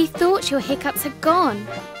 we thought your hiccups had gone,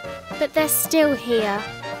 but they're still here.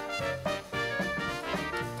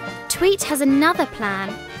 Tweet has another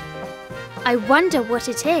plan. I wonder what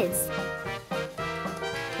it is.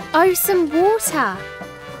 Oh, some water.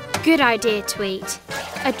 Good idea, Tweet.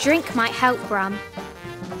 A drink might help Brum.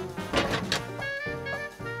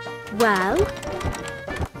 Well...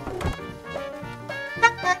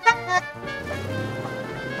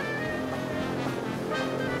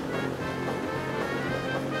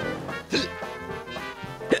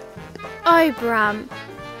 Oh, Brum.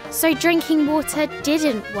 So drinking water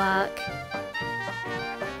didn't work.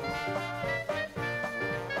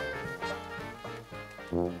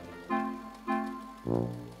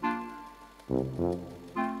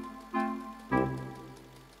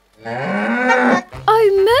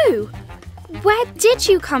 Oh, Moo! Where did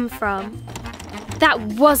you come from? That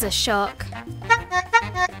was a shock.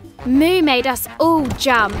 Moo made us all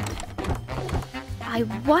jump. I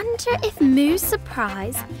wonder if Moo's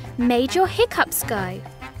surprise made your hiccups go.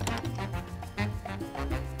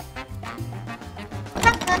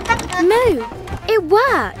 Moo! It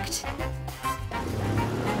worked!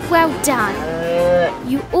 Well done.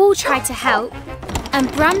 You all tried to help,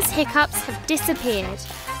 and Brum's hiccups have disappeared.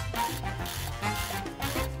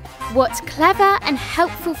 What clever and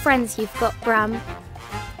helpful friends you've got, Brum.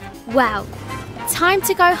 Well, time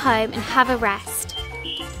to go home and have a rest.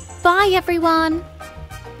 Bye, everyone.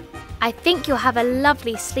 I think you'll have a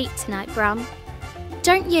lovely sleep tonight, Brum.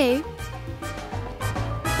 Don't you?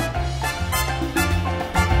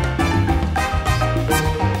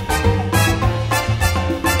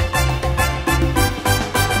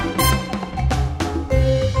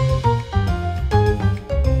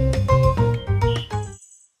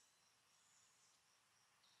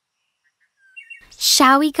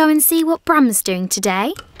 Shall we go and see what Brum's doing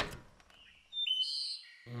today?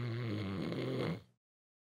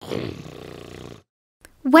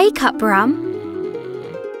 Wake up, Brum.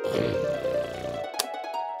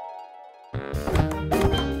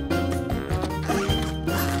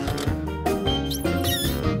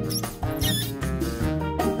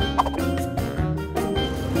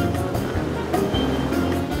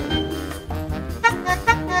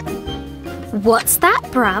 What's that,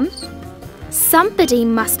 Brum? Somebody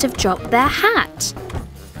must have dropped their hat.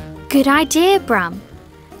 Good idea, Brum.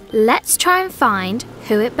 Let's try and find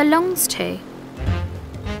who it belongs to.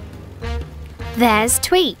 There's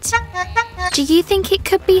Tweet. Do you think it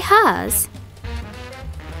could be hers?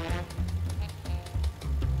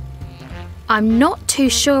 I'm not too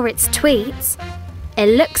sure it's Tweet's.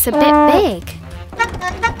 It looks a bit big.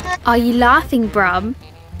 Are you laughing, Brum?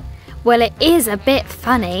 Well, it is a bit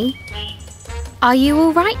funny. Are you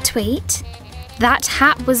all right, Tweet? That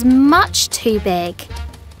hat was much too big.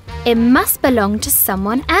 It must belong to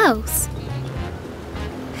someone else.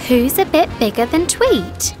 Who's a bit bigger than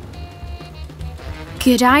Tweet?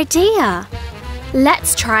 Good idea.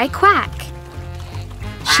 Let's try Quack.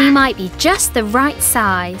 She might be just the right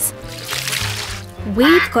size.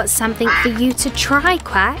 We've got something for you to try,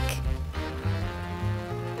 Quack.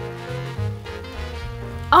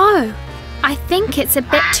 Oh, I think it's a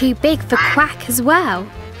bit too big for Quack as well.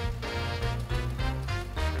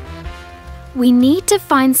 We need to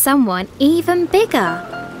find someone even bigger.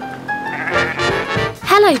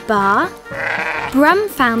 Hello, Bar. Brum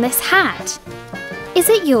found this hat. Is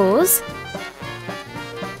it yours?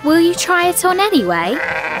 Will you try it on anyway?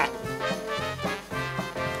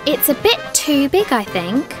 It's a bit too big, I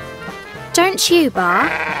think. Don't you,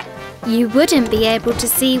 Bar? You wouldn't be able to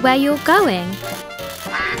see where you're going.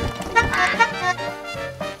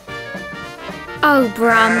 Oh,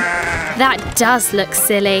 Brum, that does look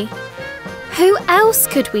silly. Who else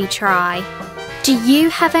could we try? Do you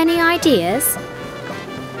have any ideas?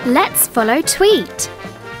 Let's follow Tweet.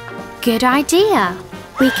 Good idea.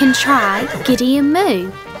 We can try Giddy and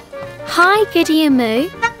Moo. Hi, Giddy and Moo.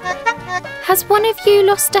 Has one of you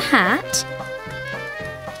lost a hat?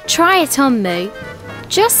 Try it on, Moo,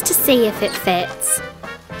 just to see if it fits.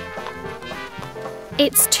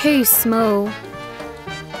 It's too small.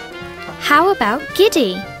 How about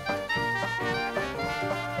Giddy?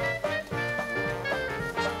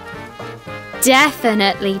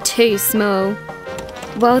 Definitely too small.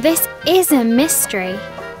 Well, this is a mystery.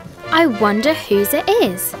 I wonder whose it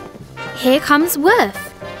is. Here comes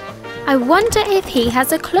Woof. I wonder if he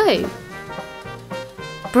has a clue.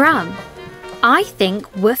 Brum, I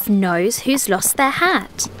think Woof knows who's lost their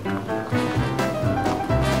hat.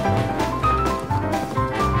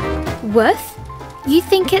 Woof, you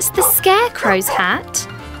think it's the Scarecrow's hat?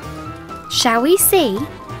 Shall we see?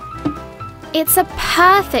 It's a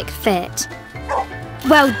perfect fit.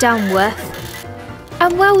 Well done, Woof.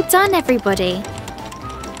 And well done, everybody.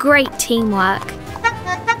 Great teamwork.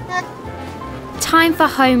 Time for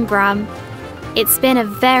home, Brum. It's been a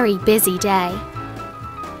very busy day.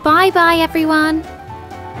 Bye-bye, everyone.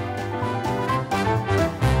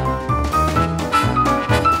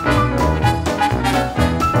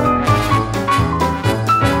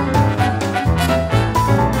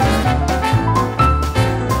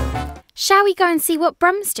 Shall we go and see what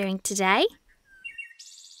Brum's doing today?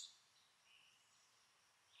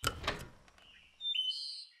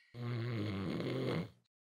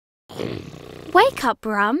 Wake up,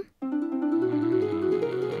 Brum.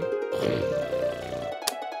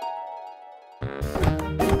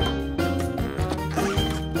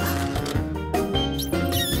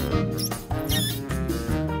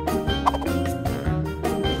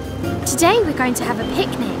 Today we're going to have a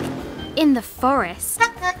picnic in the forest.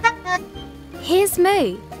 Here's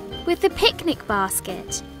Moo with the picnic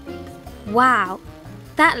basket. Wow,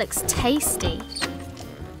 that looks tasty.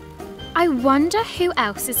 I wonder who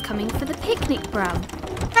else is coming for the picnic, Brum.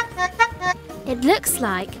 It looks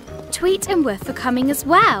like Tweet and Woof are coming as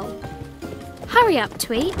well. Hurry up,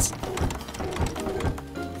 Tweet.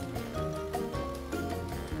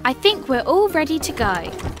 I think we're all ready to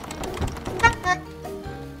go.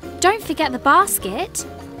 Don't forget the basket.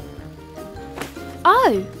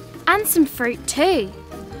 Oh, and some fruit too.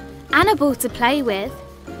 And a ball to play with.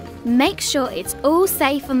 Make sure it's all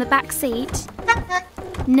safe on the back seat.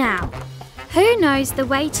 Now, who knows the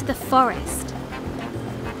way to the forest?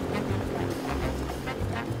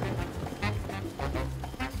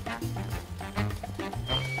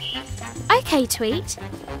 Okay, Tweet,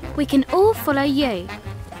 we can all follow you.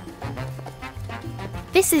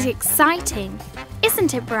 This is exciting,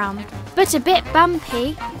 isn't it, Brum? But a bit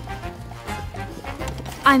bumpy.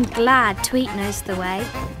 I'm glad Tweet knows the way.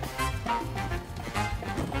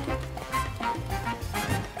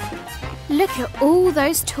 Look at all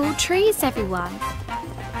those tall trees, everyone.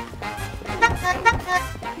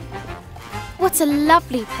 What a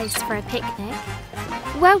lovely place for a picnic.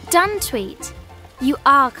 Well done, Tweet. You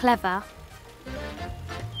are clever.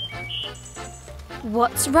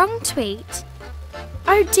 What's wrong, Tweet?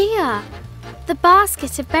 Oh dear, the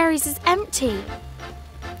basket of berries is empty.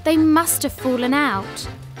 They must have fallen out.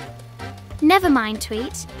 Never mind,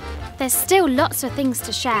 Tweet. There's still lots of things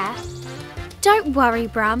to share. Don't worry,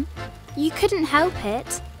 Brum. You couldn't help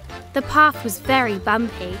it. The path was very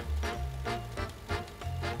bumpy.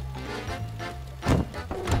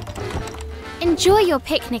 Enjoy your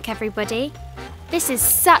picnic, everybody. This is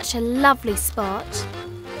such a lovely spot.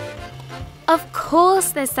 Of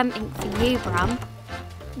course there's something for you, Brum.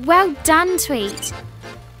 Well done, Tweet.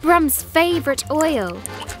 Brum's favourite oil.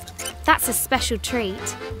 That's a special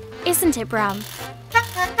treat, isn't it, Brum?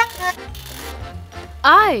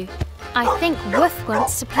 Oh, I think Woof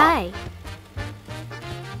wants to play.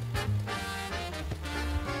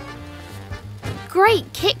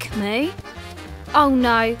 Great kick, Moo. Oh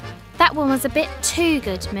no, that one was a bit too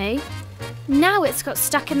good, Moo. Now it's got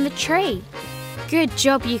stuck in the tree. Good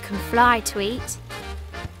job you can fly, Tweet.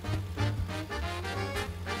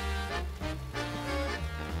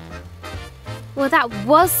 Well, that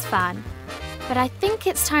was fun, but I think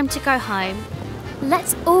it's time to go home.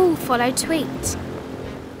 Let's all follow Tweet.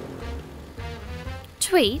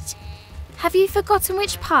 Tweet, have you forgotten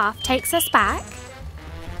which path takes us back?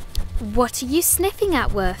 What are you sniffing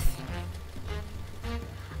at, Woof?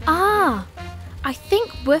 Ah, I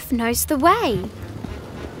think Woof knows the way.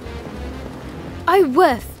 Oh,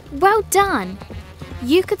 Woof, well done.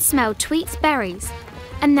 You could smell Tweet's berries,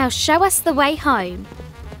 and they'll show us the way home.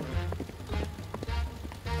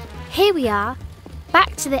 Here we are,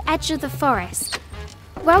 back to the edge of the forest.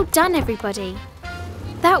 Well done, everybody.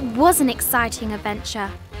 That was an exciting adventure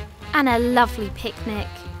and a lovely picnic.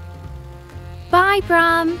 Bye,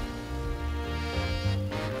 Brum.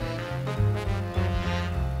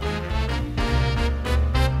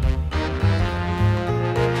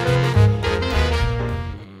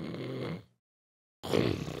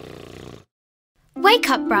 Wake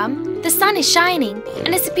up, Brum. The sun is shining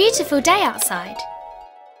and it's a beautiful day outside.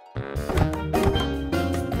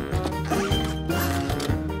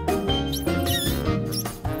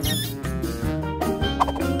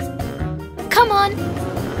 Come on.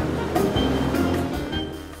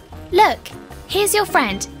 Look, here's your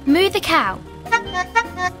friend, Moo the cow.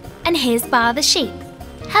 And here's Bar the sheep.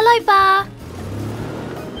 Hello, Bar.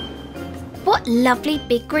 What lovely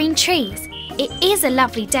big green trees. It is a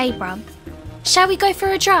lovely day, Brum. Shall we go for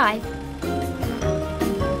a drive?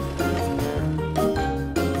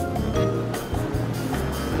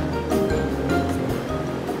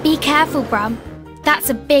 Be careful, Brum.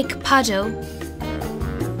 That's a big puddle.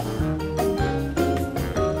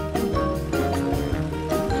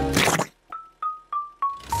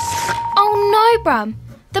 Oh no, Brum.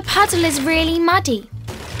 The puddle is really muddy.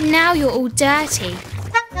 Now you're all dirty.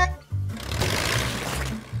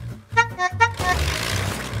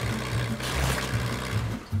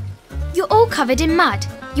 You're all covered in mud.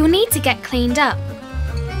 You'll need to get cleaned up.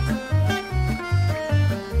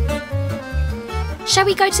 Shall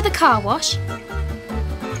we go to the car wash?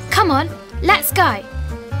 Come on, let's go.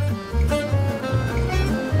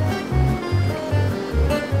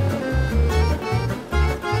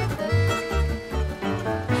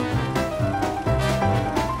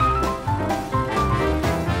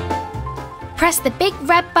 Press the big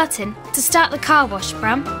red button to start the car wash,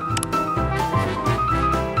 Brum.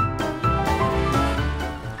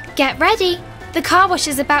 Get ready, the car wash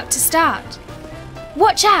is about to start.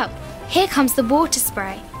 Watch out, here comes the water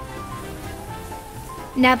spray.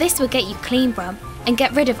 Now this will get you clean, Brum, and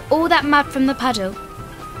get rid of all that mud from the puddle.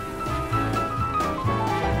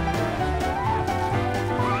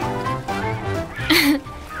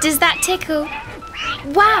 Does that tickle?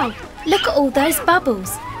 Wow, look at all those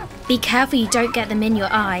bubbles. Be careful you don't get them in your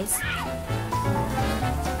eyes.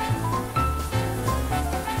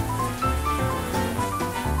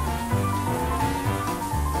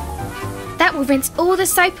 That will rinse all the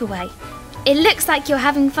soap away. It looks like you're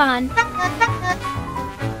having fun.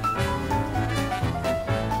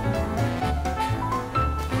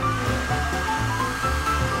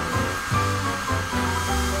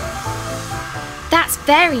 That's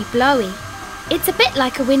very blowy. It's a bit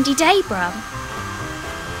like a windy day, Brum.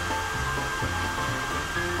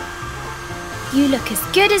 You look as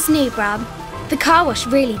good as new, Brum. The car wash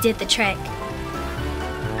really did the trick.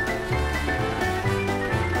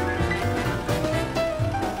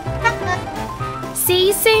 See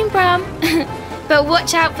you soon, Brum. But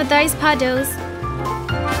watch out for those puddles.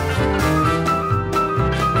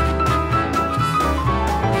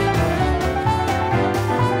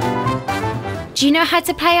 Do you know how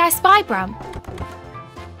to play I Spy, Brum?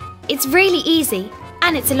 It's really easy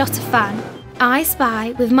and it's a lot of fun. I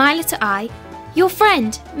spy with my little eye your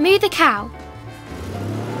friend, Moo the cow.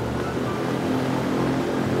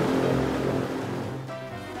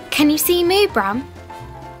 Can you see Moo, Brum?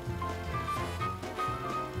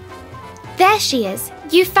 There she is.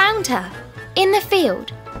 You found her. In the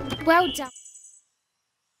field. Well done.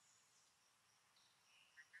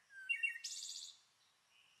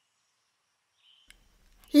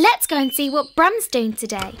 Let's go and see what Brum's doing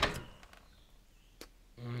today.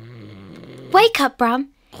 Wake up,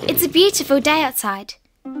 Brum. It's a beautiful day outside.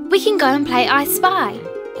 We can go and play I Spy.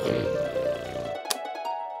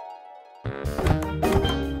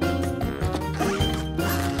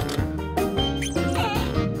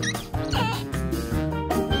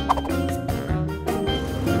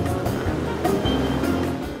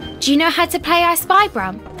 Do you know how to play I Spy,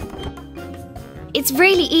 Brum? It's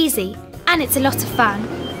really easy and it's a lot of fun.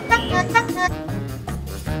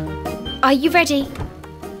 Are you ready?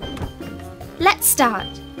 Let's start.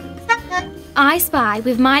 I spy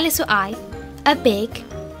with my little eye a big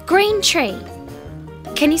green tree.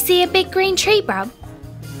 Can you see a big green tree, Brum?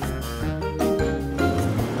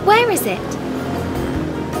 Where is it?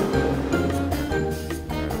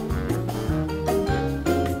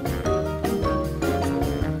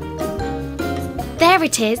 There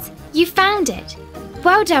it is. You found it.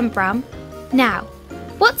 Well done, Brum. Now,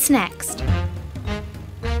 what's next?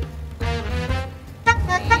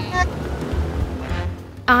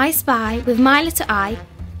 I spy with my little eye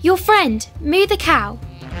your friend, Moo the cow.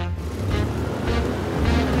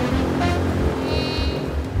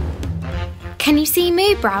 Can you see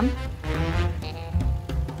Moo, Brum?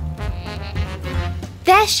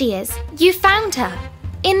 There There she is. You found her.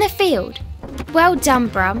 In the field. Well done,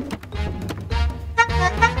 Brum.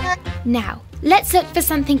 Now, let's look for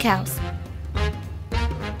something else.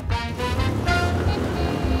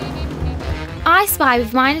 I spy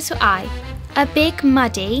with my little eye a big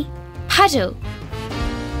muddy puddle.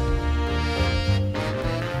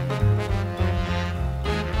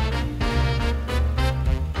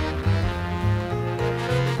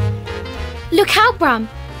 Look out, Brum!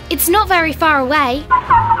 It's not very far away.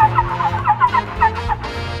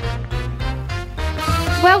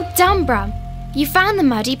 Well done, Brum. You found the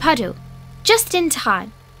muddy puddle, just in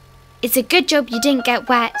time. It's a good job you didn't get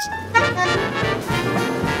wet.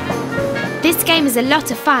 This game is a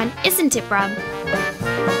lot of fun, isn't it, Brum?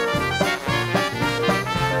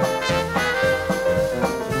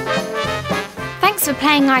 Thanks for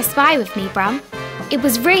playing I Spy with me, Brum. It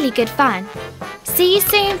was really good fun. See you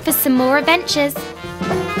soon for some more adventures.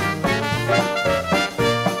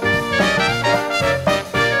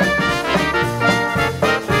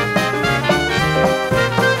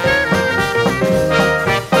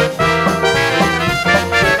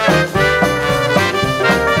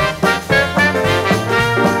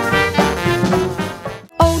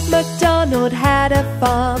 Old MacDonald had a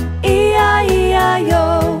farm,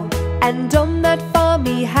 E-I-E-I-O. And on that farm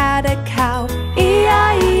he had a cow,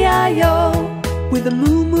 E-I-E-I-O. With a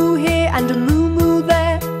moo-moo here and a moo-moo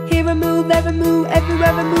there, here a moo, there a moo,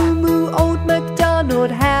 everywhere a moo-moo. Old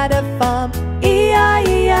MacDonald had a farm,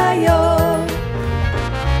 E-I-E-I-O.